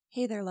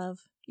Hey there,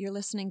 love. You're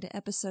listening to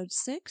episode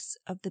 6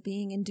 of the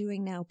Being and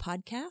Doing Now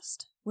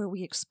podcast, where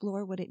we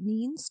explore what it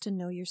means to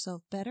know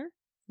yourself better,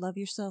 love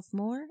yourself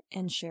more,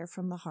 and share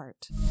from the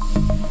heart. So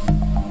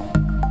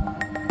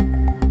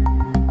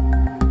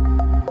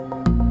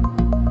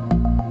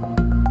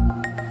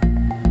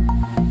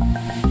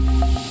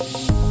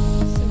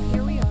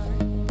here we are,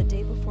 the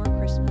day before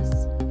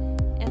Christmas,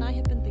 and I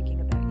have been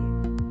thinking about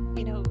you.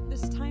 You know,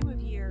 this time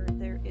of year,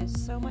 there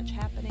is so much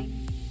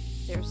happening.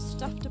 There's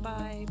stuff to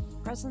buy,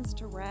 presents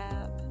to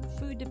wrap,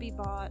 food to be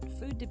bought,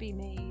 food to be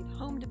made,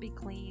 home to be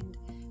cleaned.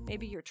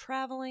 Maybe you're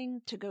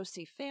traveling to go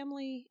see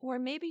family, or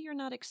maybe you're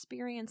not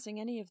experiencing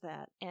any of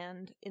that,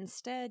 and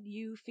instead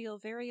you feel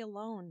very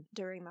alone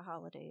during the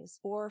holidays,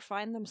 or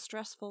find them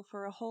stressful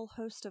for a whole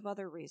host of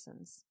other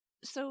reasons.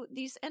 So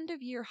these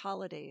end-of-year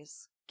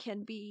holidays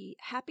can be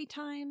happy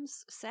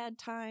times, sad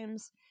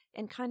times,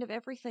 and kind of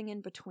everything in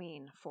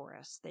between for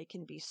us. They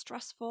can be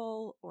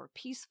stressful or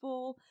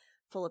peaceful,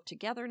 full of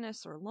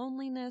togetherness or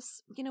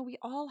loneliness. You know, we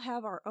all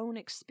have our own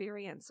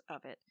experience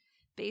of it,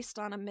 based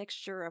on a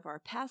mixture of our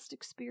past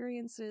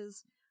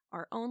experiences,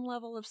 our own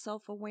level of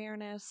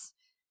self-awareness,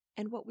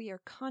 and what we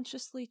are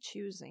consciously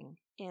choosing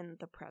in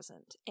the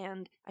present.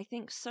 And I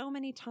think so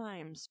many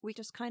times we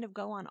just kind of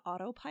go on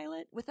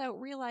autopilot without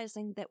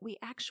realizing that we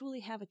actually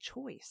have a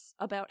choice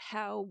about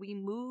how we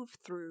move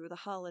through the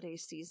holiday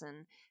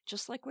season,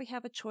 just like we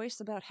have a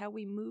choice about how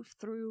we move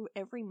through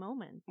every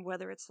moment,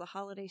 whether it's the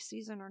holiday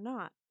season or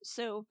not.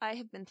 So I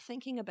have been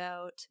thinking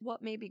about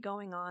what may be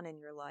going on in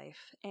your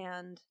life,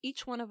 and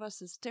each one of us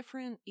is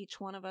different. Each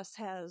one of us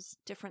has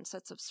different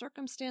sets of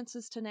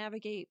circumstances to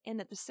navigate,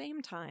 and at the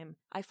same time,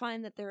 I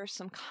find that there are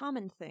some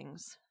common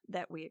things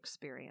that we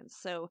experience.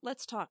 So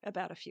let's talk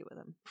about a few of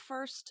them.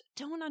 First,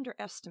 don't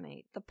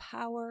underestimate the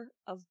power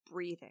of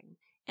breathing.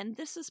 And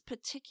this is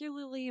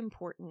particularly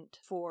important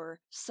for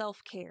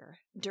self-care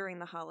during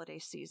the holiday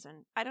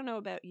season. I don't know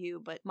about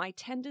you, but my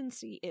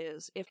tendency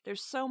is, if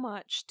there's so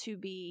much to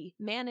be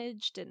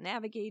managed and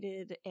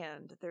navigated,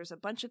 and there's a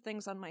bunch of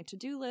things on my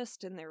to-do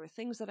list, and there are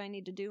things that I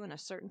need to do in a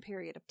certain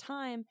period of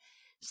time,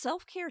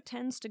 self-care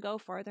tends to go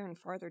farther and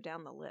farther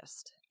down the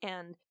list.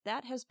 And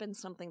that has been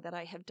something that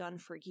I have done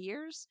for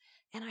years,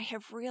 and I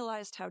have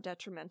realized how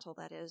detrimental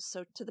that is.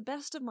 So to the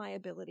best of my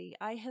ability,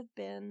 I have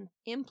been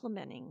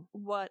implementing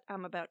what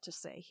I'm about to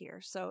say here.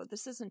 So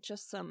this isn't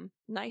just some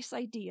nice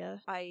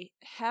idea. I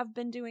have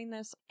been doing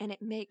this, and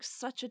it makes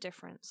such a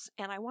difference.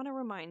 And I want to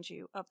remind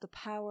you of the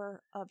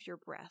power of your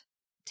breath.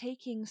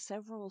 Taking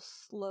several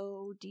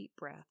slow, deep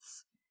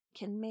breaths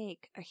can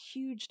make a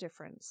huge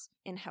difference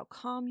in how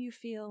calm you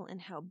feel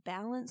and how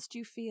balanced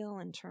you feel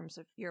in terms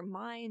of your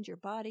mind, your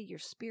body, your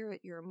spirit,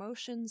 your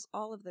emotions,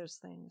 all of those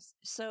things.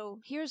 So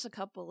here's a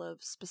couple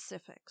of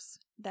specifics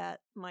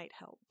that might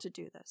help to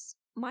do this.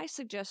 My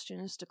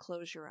suggestion is to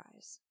close your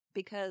eyes,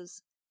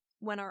 because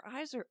when our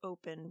eyes are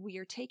open, we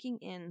are taking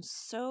in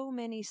so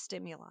many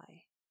stimuli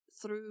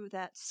through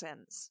that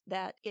sense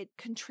that it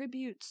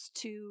contributes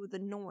to the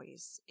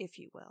noise, if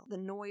you will. The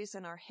noise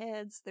in our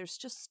heads. There's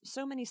just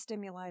so many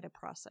stimuli to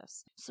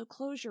process. So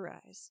close your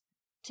eyes.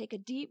 Take a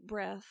deep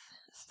breath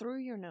through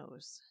your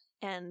nose.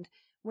 And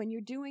when you're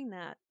doing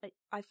that,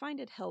 I find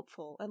it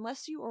helpful,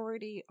 unless you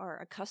already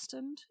are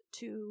accustomed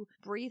to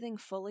breathing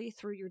fully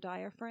through your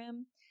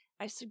diaphragm,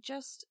 I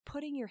suggest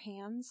putting your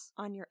hands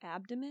on your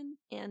abdomen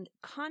and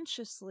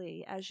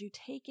consciously, as you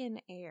take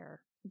in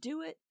air,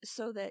 do it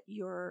so that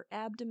your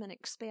abdomen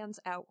expands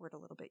outward a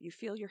little bit. You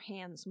feel your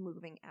hands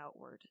moving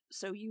outward.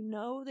 So you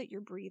know that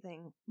you're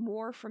breathing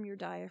more from your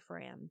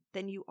diaphragm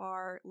than you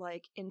are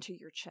like into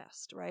your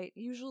chest, right?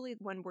 Usually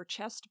when we're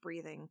chest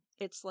breathing,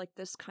 it's like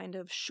this kind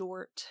of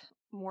short,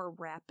 more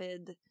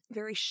rapid,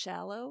 very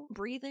shallow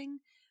breathing.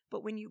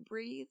 But when you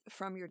breathe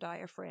from your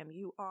diaphragm,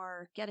 you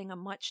are getting a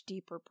much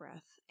deeper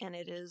breath, and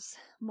it is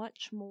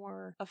much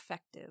more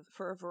effective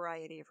for a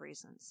variety of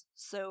reasons.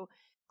 So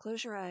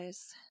close your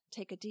eyes,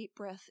 take a deep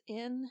breath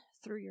in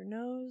through your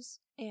nose,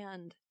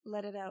 and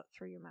let it out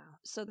through your mouth.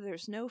 So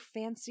there's no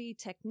fancy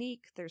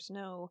technique, there's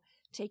no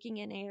taking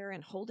in air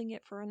and holding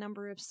it for a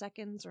number of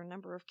seconds or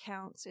number of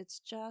counts. It's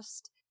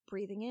just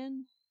breathing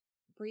in,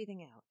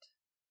 breathing out,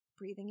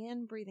 breathing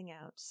in, breathing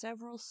out,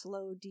 several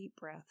slow, deep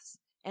breaths.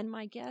 And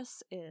my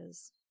guess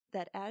is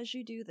that as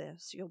you do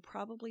this, you'll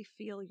probably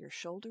feel your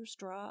shoulders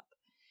drop.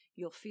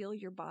 You'll feel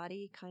your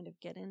body kind of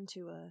get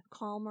into a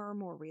calmer,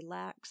 more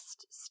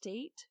relaxed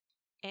state.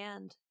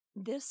 And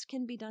this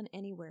can be done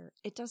anywhere.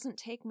 It doesn't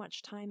take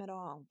much time at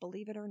all,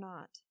 believe it or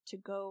not, to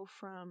go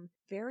from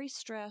very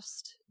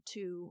stressed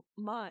to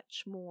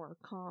much more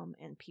calm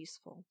and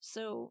peaceful.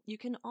 So you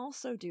can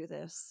also do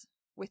this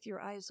with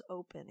your eyes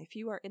open. If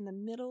you are in the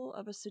middle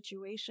of a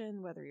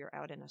situation, whether you're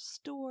out in a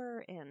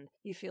store and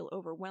you feel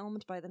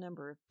overwhelmed by the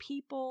number of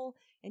people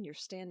and you're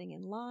standing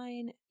in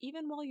line,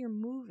 even while you're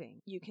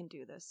moving, you can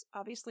do this.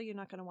 Obviously, you're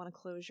not going to want to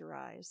close your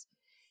eyes,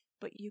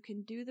 but you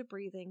can do the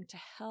breathing to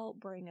help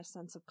bring a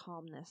sense of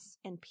calmness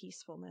and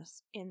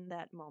peacefulness in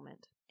that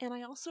moment. And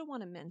I also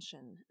want to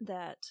mention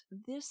that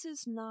this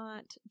is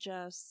not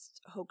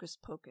just hocus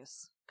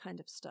pocus kind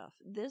of stuff.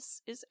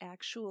 This is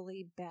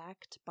actually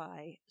backed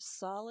by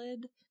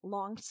solid,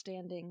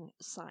 long-standing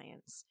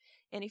science.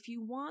 And if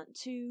you want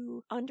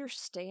to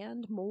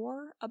understand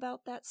more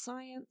about that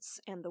science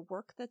and the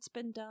work that's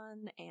been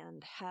done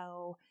and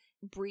how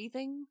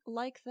breathing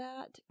like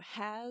that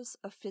has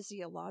a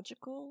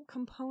physiological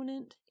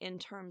component in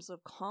terms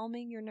of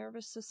calming your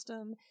nervous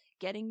system,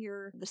 getting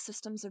the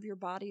systems of your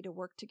body to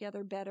work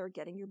together better,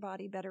 getting your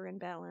body better in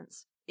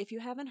balance. If you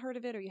haven't heard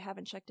of it or you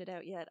haven't checked it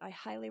out yet, I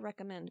highly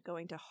recommend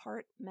going to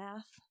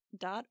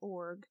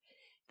heartmath.org.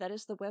 That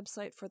is the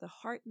website for the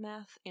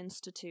HeartMath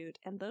Institute,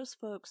 and those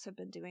folks have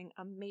been doing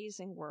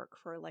amazing work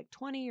for like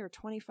 20 or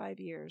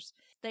 25 years.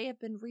 They have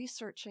been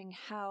researching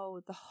how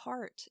the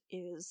heart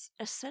is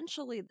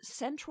essentially the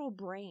central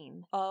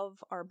brain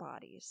of our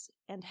bodies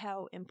and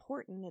how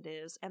important it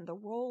is and the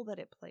role that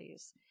it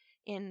plays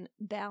in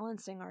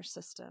balancing our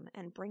system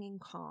and bringing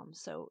calm.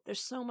 So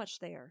there's so much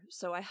there.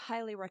 So I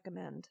highly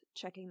recommend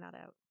checking that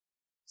out.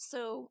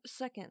 So,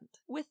 second,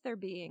 with there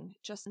being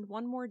just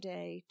one more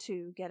day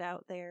to get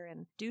out there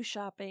and do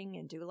shopping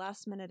and do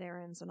last-minute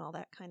errands and all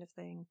that kind of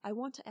thing, I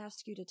want to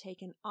ask you to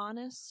take an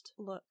honest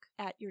look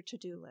at your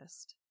to-do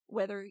list.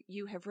 Whether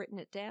you have written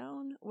it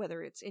down,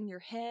 whether it's in your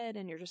head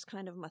and you're just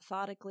kind of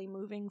methodically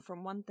moving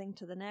from one thing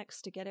to the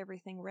next to get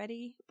everything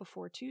ready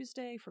before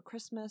Tuesday for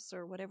Christmas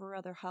or whatever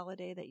other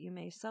holiday that you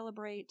may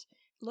celebrate,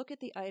 look at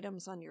the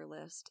items on your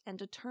list and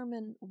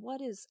determine what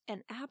is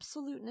an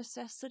absolute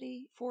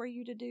necessity for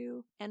you to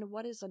do and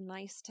what is a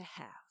nice to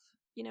have.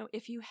 You know,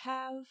 if you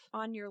have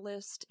on your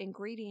list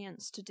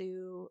ingredients to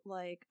do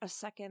like a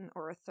second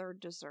or a third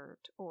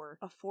dessert or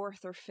a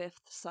fourth or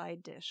fifth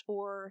side dish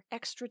or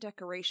extra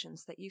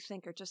decorations that you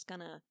think are just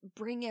gonna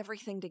bring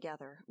everything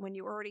together when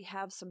you already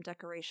have some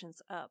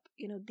decorations up,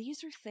 you know,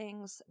 these are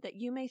things that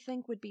you may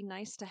think would be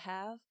nice to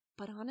have.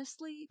 But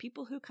honestly,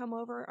 people who come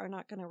over are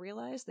not going to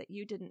realize that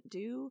you didn't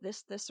do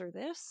this, or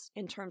this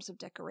in terms of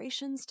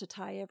decorations to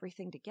tie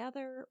everything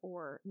together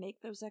or make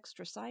those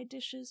extra side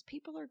dishes.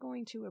 People are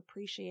going to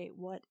appreciate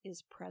what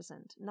is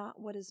present, not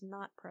what is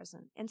not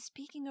present. And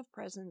speaking of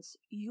presents,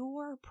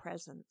 your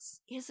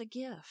presence is a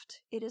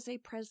gift. It is a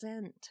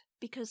present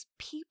because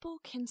people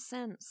can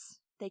sense,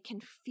 they can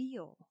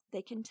feel,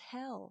 they can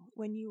tell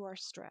when you are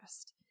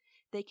stressed.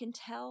 They can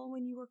tell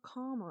when you are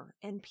calmer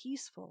and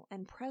peaceful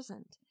and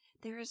present.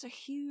 There is a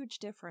huge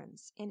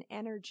difference in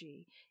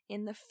energy,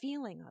 in the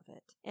feeling of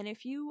it. And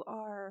if you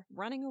are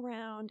running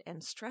around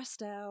and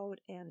stressed out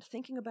and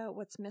thinking about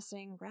what's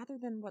missing rather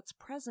than what's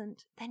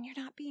present, then you're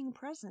not being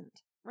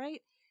present,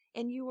 right?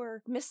 And you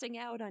are missing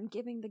out on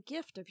giving the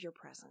gift of your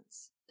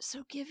presence.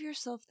 So give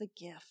yourself the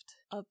gift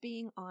of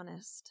being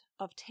honest,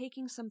 of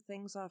taking some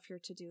things off your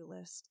to-do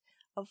list,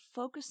 of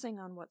focusing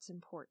on what's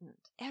important.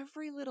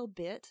 Every little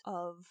bit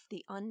of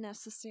the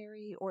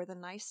unnecessary or the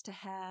nice to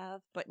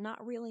have, but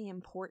not really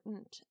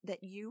important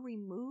that you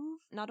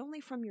remove, not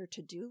only from your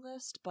to-do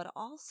list, but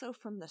also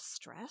from the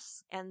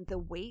stress and the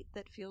weight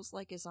that feels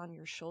like is on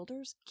your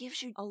shoulders,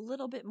 gives you a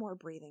little bit more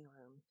breathing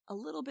room, a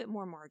little bit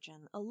more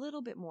margin, a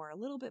little bit more,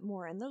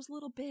 and those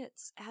little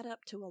bits add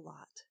up to a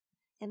lot.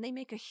 And they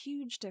make a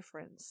huge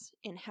difference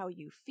in how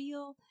you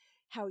feel,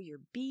 how you're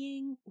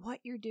being, what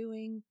you're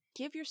doing.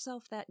 Give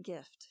yourself that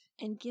gift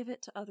and give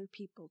it to other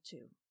people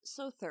too.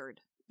 So third,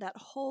 that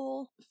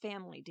whole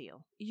family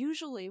deal.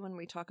 Usually when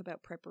we talk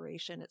about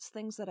preparation, it's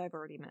things that I've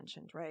already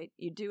mentioned, right?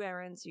 You do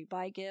errands, you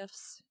buy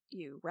gifts,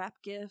 you wrap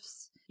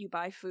gifts, you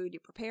buy food, you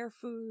prepare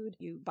food,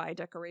 you buy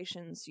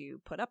decorations, you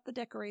put up the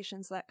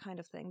decorations, that kind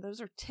of thing. Those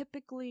are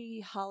typically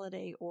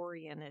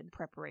holiday-oriented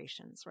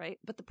preparations, right?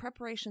 But the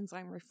preparations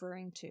I'm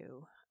referring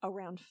to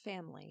around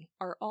family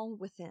are all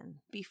within,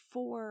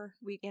 before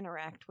we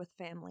interact with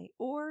family.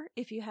 Or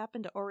if you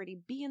happen to already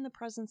be in the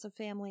presence of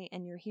family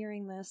and you're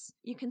hearing this,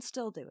 you can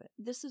still do it.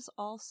 This is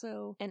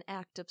also an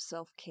act of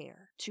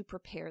self-care to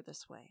prepare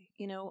this way.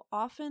 You know,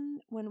 often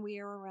when we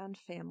are around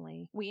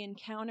family, we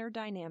encounter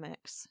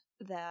dynamics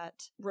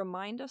that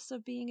remind us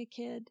of being a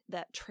kid,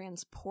 that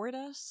transport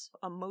us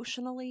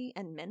emotionally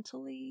and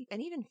mentally, and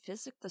even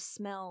physically. The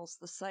smells,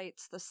 the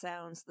sights, the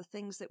sounds, the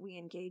things that we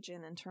engage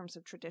in terms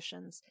of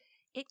traditions.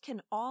 It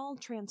can all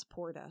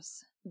transport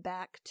us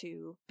back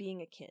to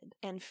being a kid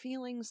and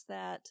feelings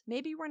that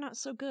maybe we're not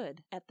so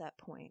good at that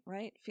point,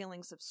 right?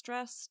 Feelings of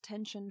stress,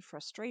 tension,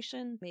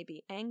 frustration,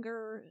 maybe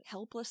anger,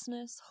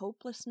 helplessness,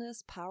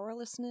 hopelessness,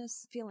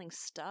 powerlessness, feeling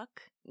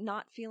stuck,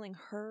 not feeling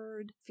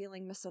heard,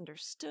 feeling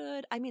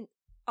misunderstood. I mean,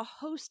 a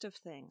host of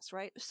things,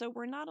 right? So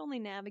we're not only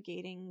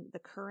navigating the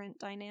current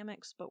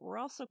dynamics, but we're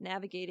also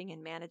navigating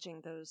and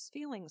managing those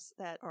feelings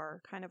that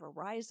are kind of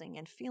arising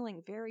and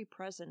feeling very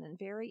present and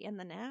very in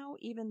the now,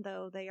 even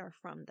though they are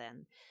from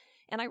then.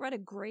 And I read a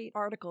great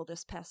article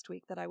this past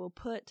week that I will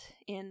put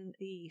in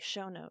the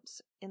show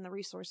notes. in the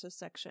resources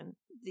section.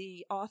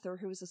 The author,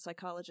 who is a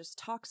psychologist,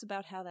 talks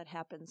about how that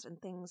happens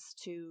and things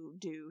to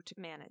do to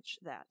manage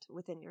that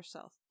within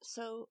yourself.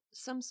 So,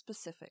 some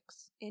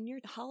specifics. In your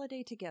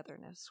holiday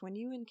togetherness, when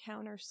you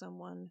encounter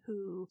someone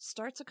who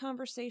starts a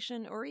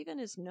conversation or even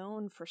is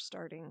known for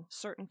starting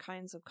certain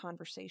kinds of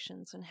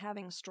conversations and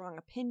having strong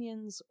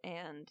opinions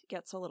and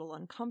gets a little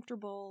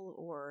uncomfortable,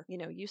 or,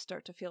 you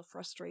start to feel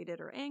frustrated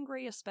or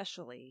angry,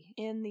 especially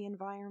in the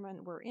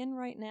environment we're in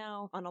right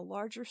now, on a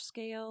larger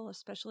scale,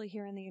 especially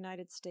here in the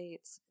United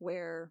States,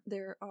 where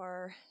there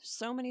are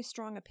so many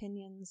strong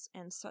opinions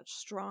and such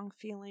strong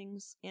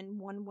feelings in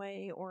one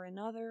way or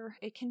another,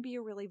 it can be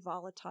a really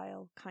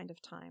volatile kind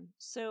of time.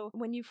 So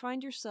when you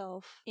find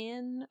yourself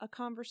in a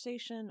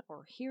conversation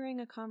or hearing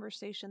a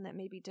conversation that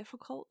may be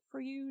difficult for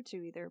you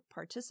to either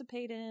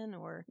participate in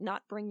or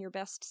not bring your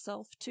best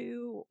self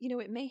to,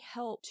 it may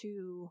help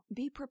to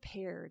be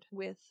prepared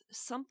with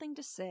something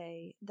to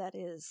say that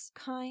is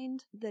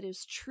kind, that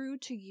is true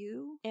to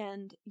you,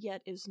 and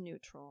yet is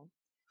neutral.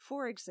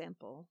 For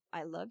example,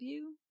 I love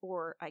you,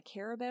 or I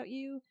care about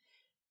you,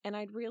 and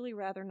I'd really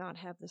rather not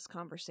have this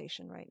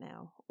conversation right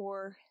now.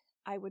 Or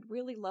I would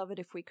really love it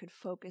if we could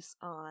focus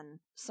on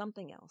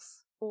something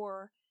else.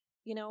 Or,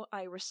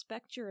 I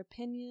respect your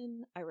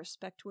opinion, I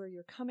respect where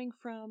you're coming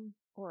from,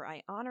 or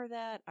I honor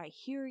that, I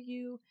hear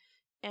you,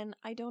 and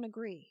I don't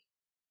agree,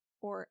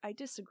 or I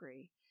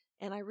disagree.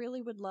 And I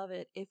really would love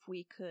it if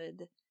we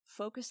could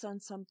focus on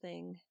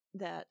something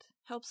that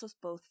helps us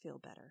both feel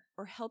better,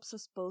 or helps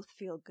us both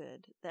feel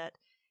good, that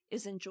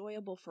is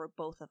enjoyable for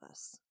both of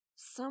us.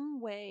 Some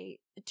way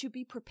to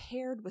be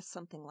prepared with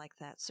something like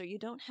that, so you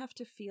don't have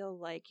to feel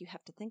like you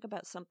have to think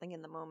about something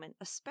in the moment,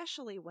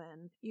 especially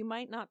when you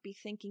might not be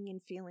thinking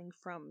and feeling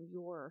from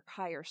your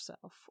higher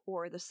self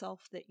or the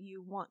self that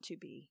you want to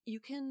be.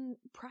 You can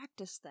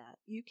practice that.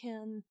 You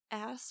can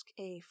ask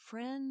a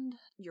friend,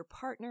 your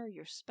partner,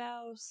 your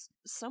spouse,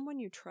 someone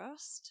you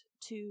trust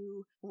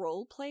to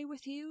role play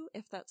with you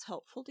if that's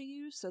helpful to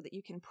you, so that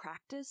you can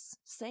practice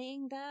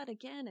saying that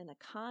again in a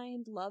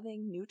kind,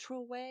 loving,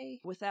 neutral way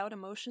without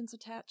emotions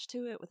attached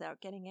to it,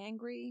 without getting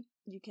angry.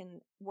 You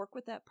can work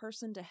with that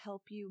person to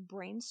help you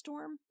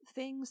brainstorm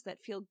things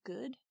that feel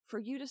good for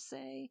you to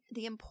say.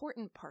 The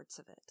important parts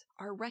of it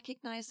are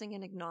recognizing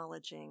and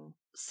acknowledging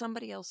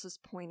somebody else's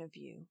point of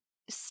view,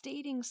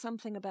 stating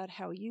something about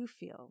how you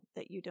feel,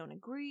 that you don't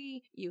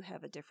agree, you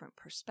have a different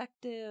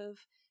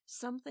perspective,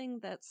 something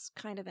that's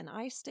kind of an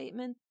I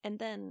statement, and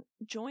then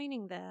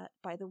joining that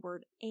by the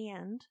word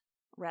and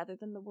rather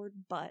than the word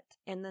but,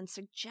 and then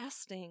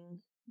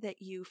suggesting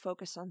that you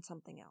focus on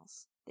something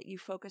else, that you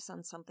focus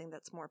on something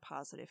that's more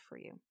positive for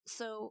you.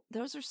 So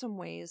those are some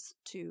ways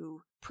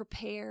to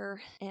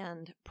prepare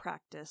and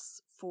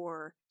practice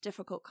for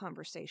difficult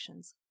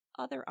conversations.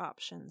 Other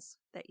options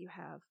that you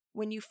have.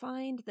 When you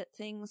find that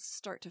things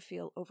start to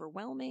feel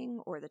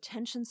overwhelming, or the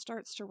tension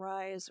starts to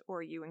rise,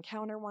 or you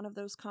encounter one of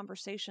those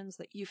conversations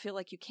that you feel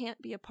like you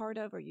can't be a part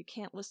of or you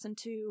can't listen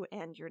to,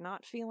 and you're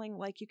not feeling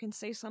like you can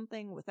say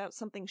something without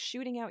something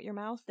shooting out your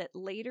mouth that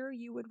later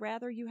you would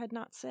rather you had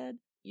not said,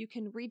 you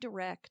can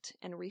redirect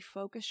and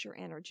refocus your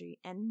energy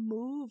and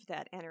move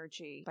that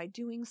energy by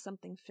doing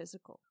something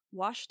physical.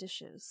 Wash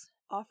dishes,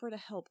 offer to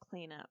help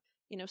clean up.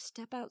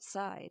 Step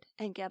outside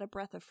and get a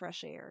breath of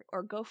fresh air,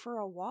 or go for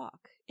a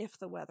walk if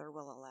the weather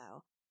will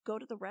allow. Go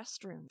to the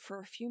restroom for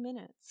a few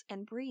minutes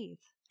and breathe,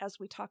 as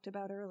we talked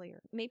about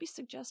earlier. Maybe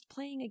suggest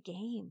playing a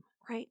game,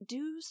 right?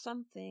 Do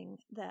something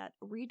that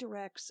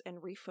redirects and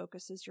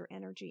refocuses your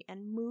energy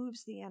and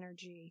moves the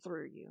energy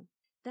through you.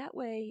 That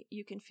way,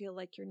 you can feel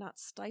like you're not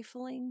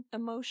stifling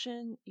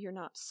emotion, you're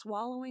not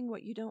swallowing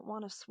what you don't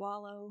want to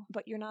swallow,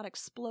 but you're not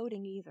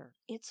exploding either.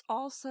 It's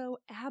also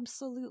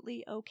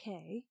absolutely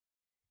okay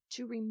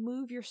to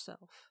remove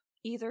yourself,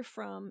 either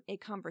from a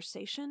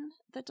conversation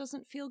that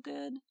doesn't feel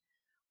good,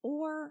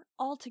 or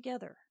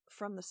altogether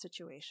from the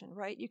situation,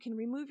 right? You can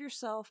remove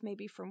yourself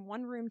maybe from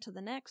one room to the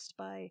next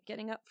by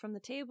getting up from the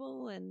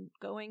table and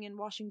going and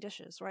washing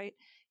dishes, right?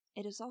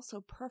 It is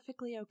also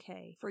perfectly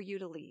okay for you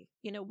to leave.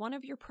 One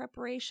of your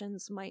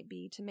preparations might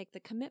be to make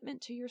the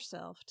commitment to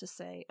yourself to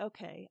say,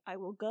 okay, I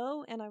will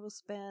go and I will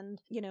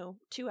spend,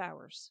 2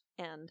 hours.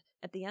 And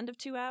at the end of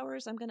 2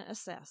 hours, I'm going to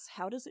assess,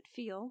 how does it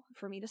feel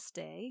for me to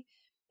stay?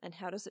 And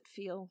how does it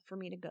feel for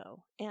me to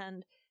go?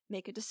 And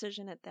make a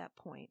decision at that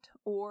point.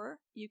 Or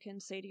you can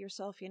say to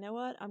yourself, you know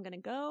what, I'm going to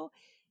go.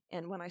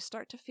 And when I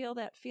start to feel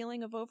that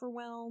feeling of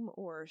overwhelm,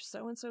 or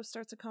so-and-so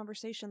starts a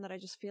conversation that I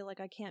just feel like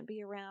I can't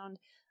be around,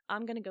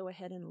 I'm going to go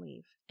ahead and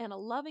leave. And a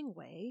loving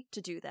way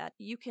to do that,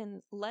 you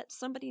can let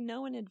somebody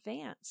know in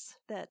advance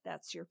that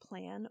that's your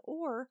plan,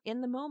 or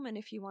in the moment,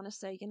 if you want to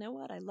say, you know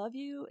what, I love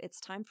you, it's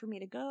time for me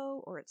to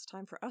go, or it's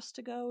time for us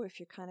to go, if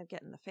you're kind of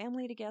getting the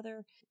family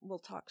together, we'll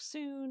talk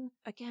soon.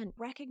 Again,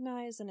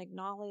 recognize and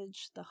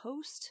acknowledge the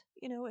host,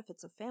 if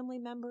it's a family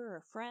member or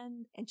a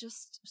friend, and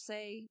just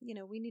say,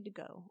 we need to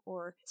go,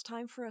 or it's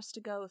time for us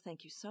to go.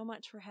 Thank you so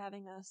much for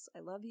having us. I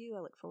love you.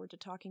 I look forward to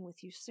talking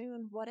with you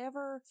soon.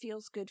 Whatever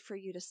feels good for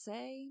you to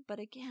say, but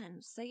again,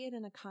 say it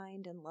in a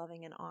kind and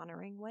loving and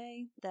honoring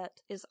way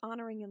that is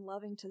honoring and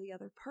loving to the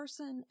other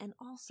person and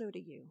also to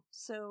you.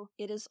 So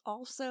it is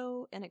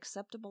also an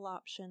acceptable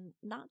option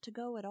not to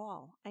go at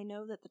all. I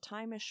know that the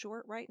time is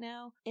short right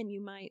now, and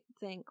you might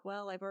think,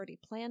 well, I've already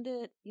planned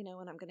it,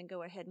 and I'm going to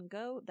go ahead and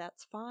go.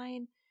 That's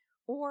fine.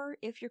 Or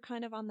if you're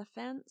kind of on the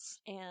fence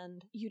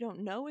and you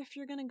don't know if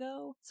you're going to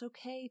go, it's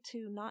okay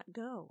to not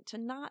go, to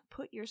not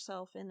put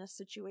yourself in a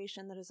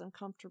situation that is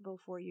uncomfortable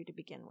for you to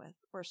begin with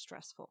or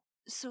stressful.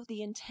 So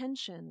the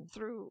intention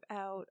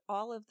throughout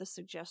all of the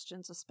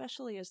suggestions,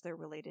 especially as they're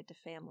related to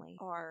family,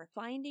 are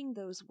finding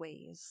those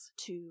ways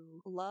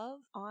to love,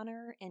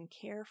 honor, and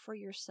care for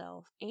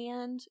yourself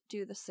and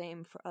do the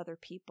same for other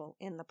people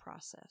in the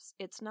process.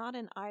 It's not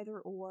an either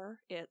or.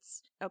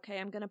 It's, okay,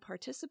 I'm going to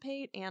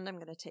participate and I'm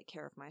going to take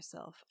care of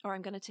myself. Or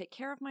I'm going to take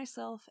care of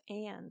myself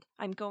and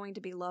I'm going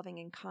to be loving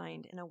and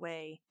kind in a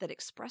way that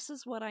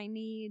expresses what I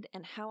need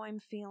and how I'm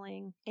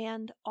feeling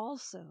and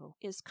also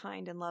is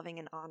kind and loving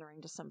and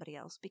honoring to somebody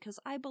else, because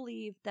I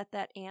believe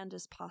that and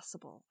is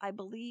possible. I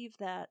believe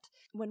that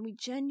when we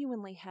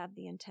genuinely have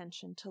the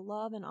intention to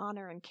love and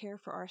honor and care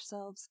for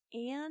ourselves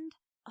and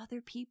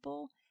other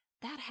people,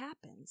 that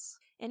happens.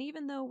 And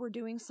even though we're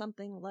doing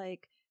something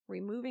like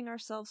removing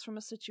ourselves from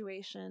a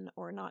situation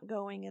or not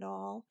going at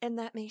all, and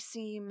that may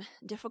seem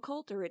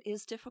difficult, or it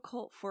is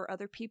difficult for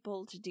other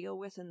people to deal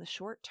with in the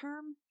short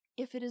term,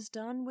 if it is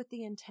done with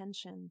the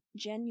intention,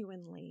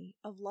 genuinely,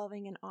 of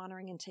loving and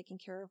honoring and taking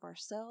care of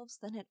ourselves,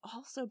 then it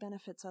also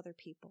benefits other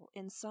people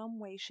in some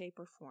way, shape,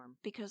 or form.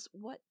 Because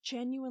what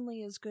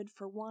genuinely is good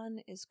for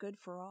one is good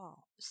for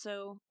all.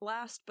 So,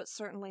 last but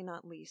certainly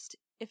not least,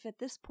 if at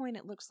this point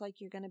it looks like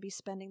you're going to be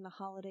spending the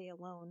holiday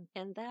alone,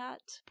 and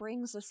that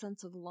brings a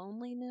sense of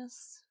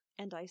loneliness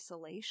and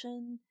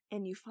isolation,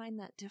 and you find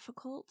that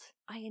difficult,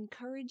 I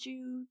encourage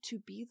you to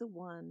be the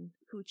one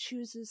who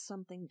chooses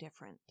something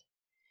different.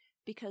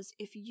 Because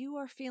if you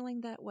are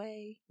feeling that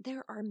way,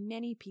 there are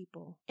many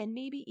people, and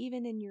maybe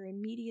even in your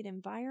immediate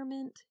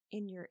environment,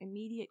 in your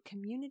immediate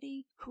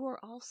community, who are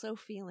also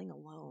feeling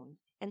alone.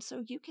 And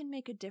so you can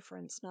make a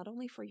difference not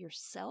only for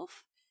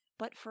yourself,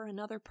 but for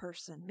another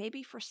person,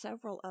 maybe for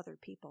several other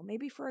people,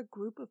 maybe for a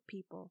group of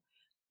people.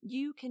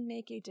 You can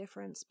make a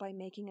difference by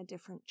making a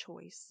different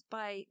choice,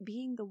 by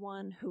being the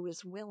one who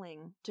is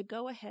willing to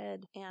go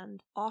ahead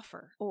and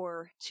offer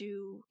or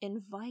to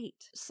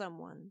invite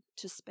someone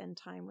to spend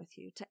time with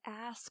you, to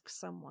ask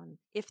someone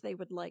if they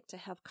would like to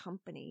have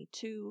company,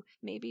 to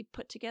maybe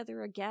put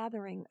together a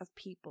gathering of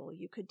people.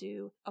 You could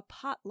do a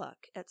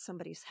potluck at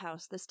somebody's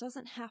house. This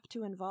doesn't have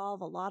to involve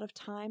a lot of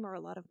time or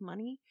a lot of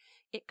money.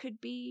 It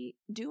could be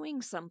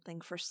doing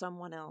something for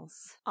someone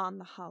else on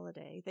the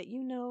holiday that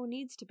you know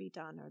needs to be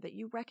done or that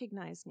you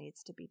recognize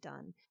needs to be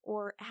done,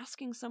 or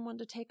asking someone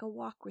to take a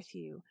walk with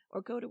you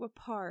or go to a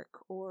park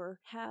or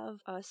have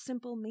a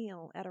simple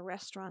meal at a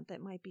restaurant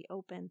that might be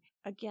open.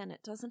 Again,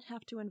 it doesn't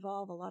have to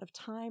involve a lot of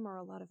time or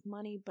a lot of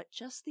money, but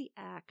just the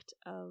act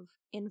of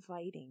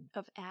inviting,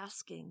 of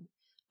asking,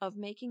 of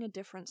making a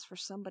difference for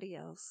somebody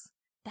else.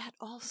 That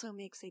also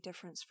makes a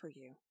difference for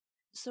you.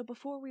 So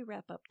before we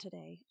wrap up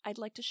today, I'd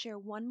like to share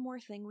one more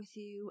thing with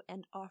you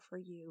and offer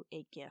you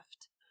a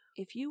gift.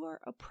 If you are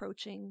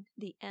approaching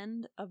the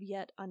end of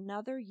yet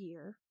another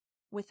year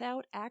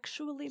without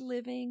actually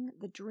living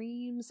the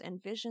dreams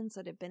and visions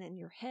that have been in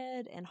your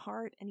head and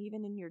heart and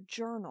even in your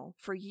journal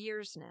for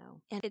years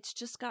now, and it's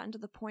just gotten to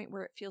the point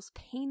where it feels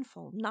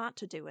painful not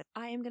to do it,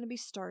 I am going to be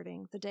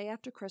starting the day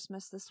after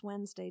Christmas, this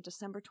Wednesday,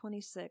 December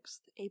 26th,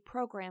 a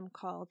program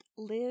called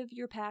Live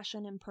Your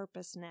Passion and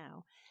Purpose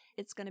Now.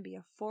 It's going to be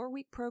a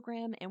 4-week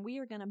program, and we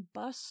are going to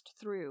bust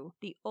through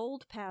the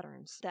old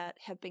patterns that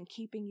have been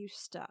keeping you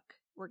stuck.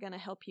 We're going to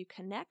help you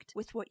connect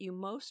with what you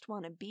most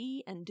want to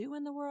be and do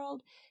in the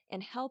world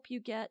and help you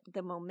get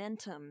the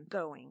momentum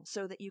going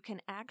so that you can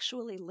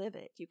actually live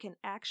it. You can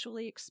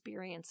actually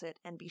experience it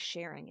and be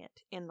sharing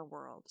it in the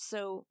world.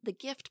 So the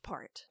gift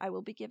part, I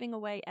will be giving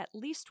away at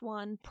least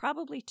 1,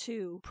 probably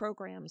 2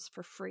 programs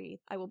for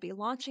free. I will be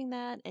launching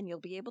that, and you'll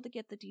be able to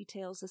get the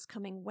details this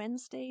coming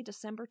Wednesday,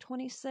 December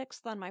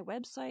 26th on my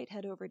website.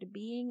 Head over to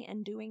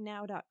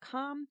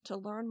beinganddoingnow.com to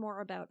learn more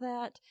about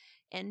that.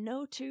 And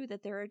know, too,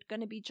 that there are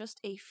going to be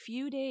just a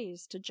few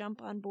days to jump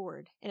on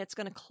board. And it's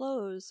going to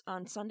close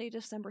on Sunday,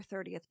 December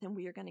 30th. And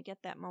we are going to get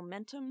that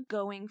momentum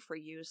going for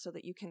you so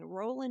that you can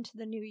roll into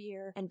the new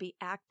year and be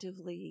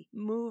actively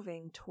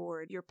moving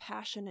toward your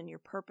passion and your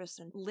purpose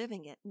and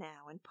living it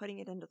now and putting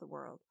it into the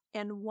world.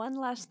 And one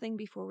last thing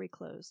before we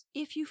close.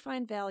 If you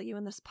find value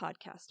in this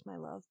podcast, my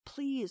love,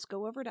 please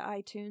go over to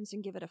iTunes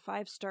and give it a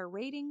 5-star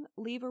rating,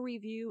 leave a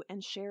review,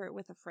 and share it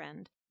with a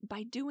friend.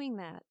 By doing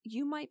that,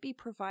 you might be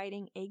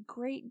providing a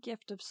great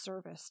gift of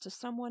service to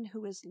someone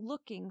who is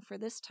looking for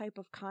this type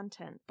of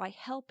content by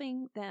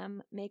helping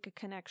them make a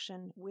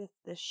connection with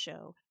this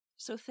show.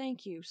 So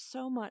thank you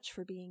so much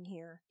for being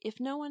here. If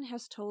no one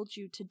has told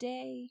you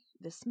today,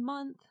 this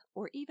month,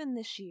 or even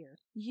this year,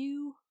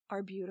 you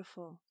are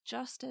beautiful,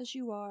 just as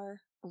you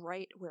are,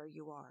 right where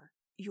you are.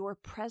 Your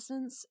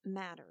presence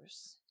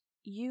matters.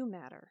 You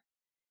matter.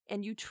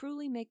 And you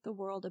truly make the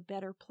world a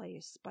better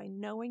place by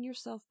knowing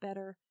yourself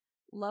better,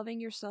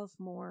 loving yourself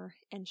more,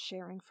 and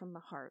sharing from the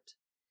heart.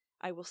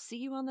 I will see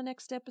you on the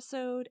next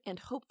episode, and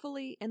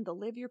hopefully in the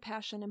Live Your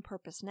Passion and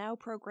Purpose Now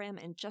program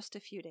in just a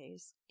few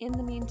days. In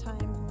the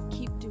meantime,